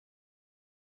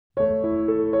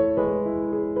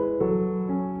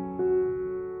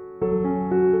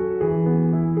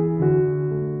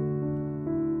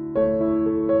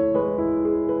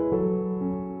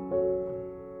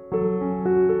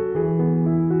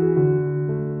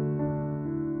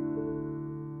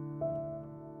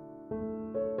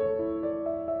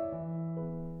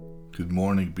Good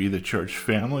morning, Be the Church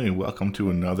family, and welcome to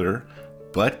another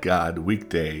But God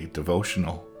weekday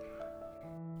devotional.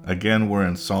 Again, we're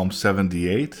in Psalm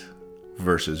 78,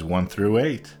 verses 1 through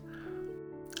 8.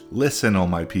 Listen, O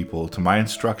my people, to my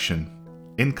instruction.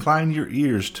 Incline your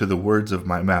ears to the words of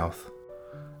my mouth.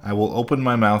 I will open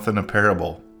my mouth in a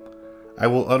parable. I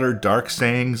will utter dark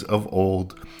sayings of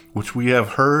old, which we have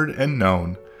heard and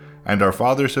known, and our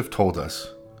fathers have told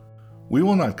us. We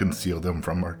will not conceal them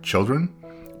from our children,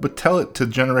 but tell it to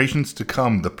generations to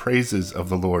come the praises of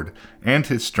the Lord, and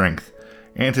his strength,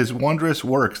 and his wondrous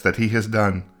works that he has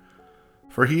done.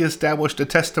 For he established a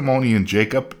testimony in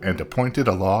Jacob, and appointed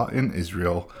a law in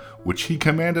Israel, which he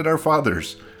commanded our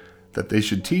fathers, that they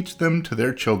should teach them to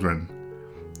their children,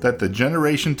 that the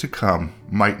generation to come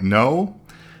might know,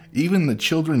 even the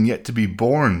children yet to be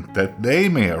born, that they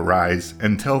may arise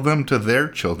and tell them to their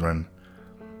children,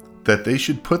 that they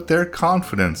should put their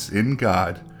confidence in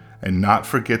God and not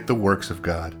forget the works of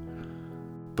God,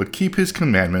 but keep his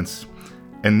commandments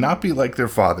and not be like their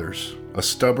fathers, a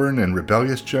stubborn and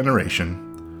rebellious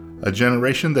generation, a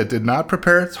generation that did not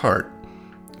prepare its heart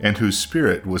and whose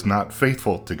spirit was not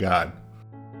faithful to God.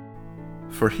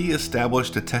 For he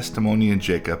established a testimony in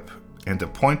Jacob and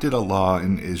appointed a law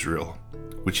in Israel,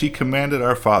 which he commanded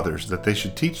our fathers that they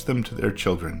should teach them to their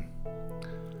children.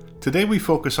 Today we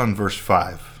focus on verse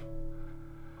 5.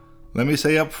 Let me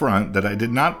say up front that I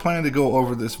did not plan to go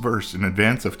over this verse in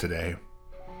advance of today.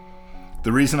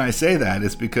 The reason I say that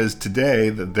is because today,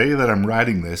 the day that I'm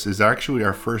writing this, is actually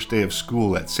our first day of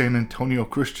school at San Antonio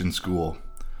Christian School.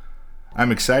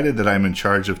 I'm excited that I'm in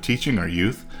charge of teaching our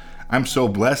youth. I'm so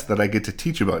blessed that I get to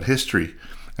teach about history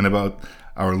and about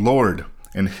our Lord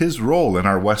and his role in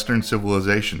our Western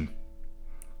civilization.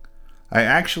 I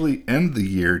actually end the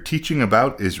year teaching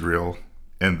about Israel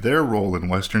and their role in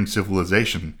Western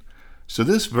civilization. So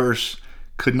this verse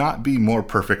could not be more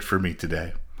perfect for me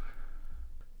today.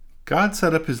 God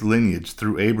set up his lineage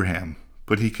through Abraham,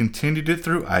 but he continued it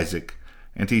through Isaac,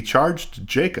 and he charged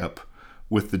Jacob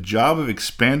with the job of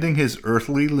expanding his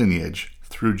earthly lineage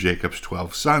through Jacob's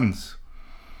 12 sons.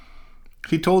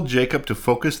 He told Jacob to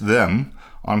focus them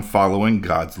on following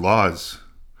God's laws.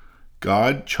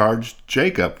 God charged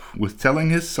Jacob with telling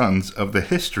his sons of the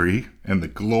history and the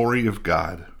glory of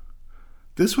God.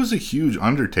 This was a huge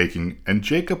undertaking, and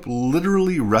Jacob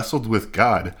literally wrestled with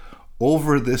God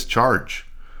over this charge.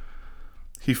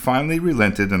 He finally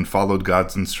relented and followed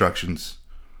God's instructions.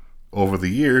 Over the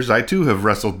years, I too have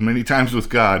wrestled many times with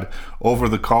God over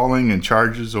the calling and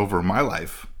charges over my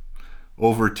life,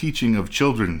 over teaching of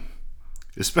children,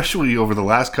 especially over the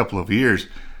last couple of years.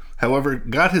 However,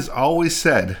 God has always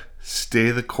said,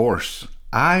 "Stay the course.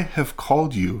 I have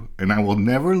called you, and I will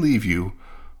never leave you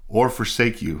or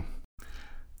forsake you."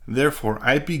 Therefore,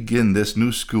 I begin this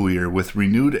new school year with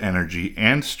renewed energy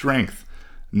and strength,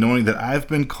 knowing that I've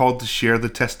been called to share the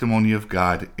testimony of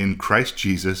God in Christ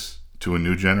Jesus to a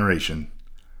new generation.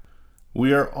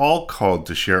 We are all called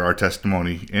to share our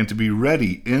testimony and to be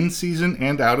ready in season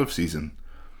and out of season.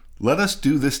 Let us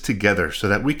do this together so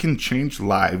that we can change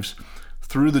lives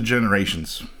through the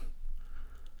generations.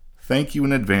 Thank you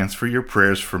in advance for your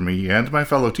prayers for me and my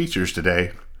fellow teachers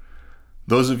today.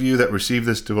 Those of you that receive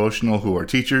this devotional who are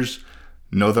teachers,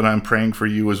 know that I'm praying for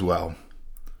you as well.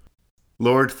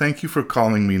 Lord, thank you for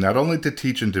calling me not only to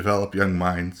teach and develop young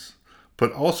minds,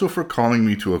 but also for calling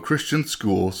me to a Christian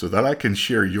school so that I can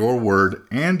share your word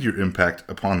and your impact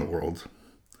upon the world.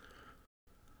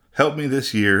 Help me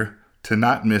this year to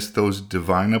not miss those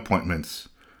divine appointments,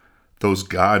 those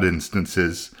God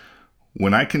instances,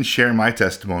 when I can share my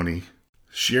testimony,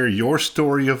 share your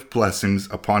story of blessings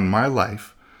upon my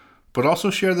life, but also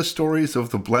share the stories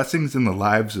of the blessings in the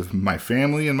lives of my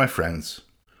family and my friends.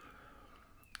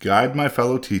 Guide my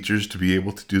fellow teachers to be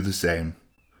able to do the same.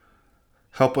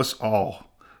 Help us all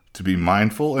to be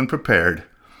mindful and prepared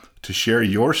to share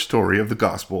your story of the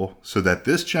gospel so that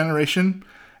this generation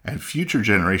and future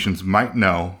generations might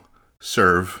know,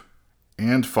 serve,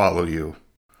 and follow you.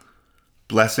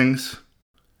 Blessings,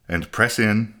 and press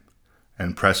in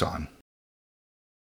and press on.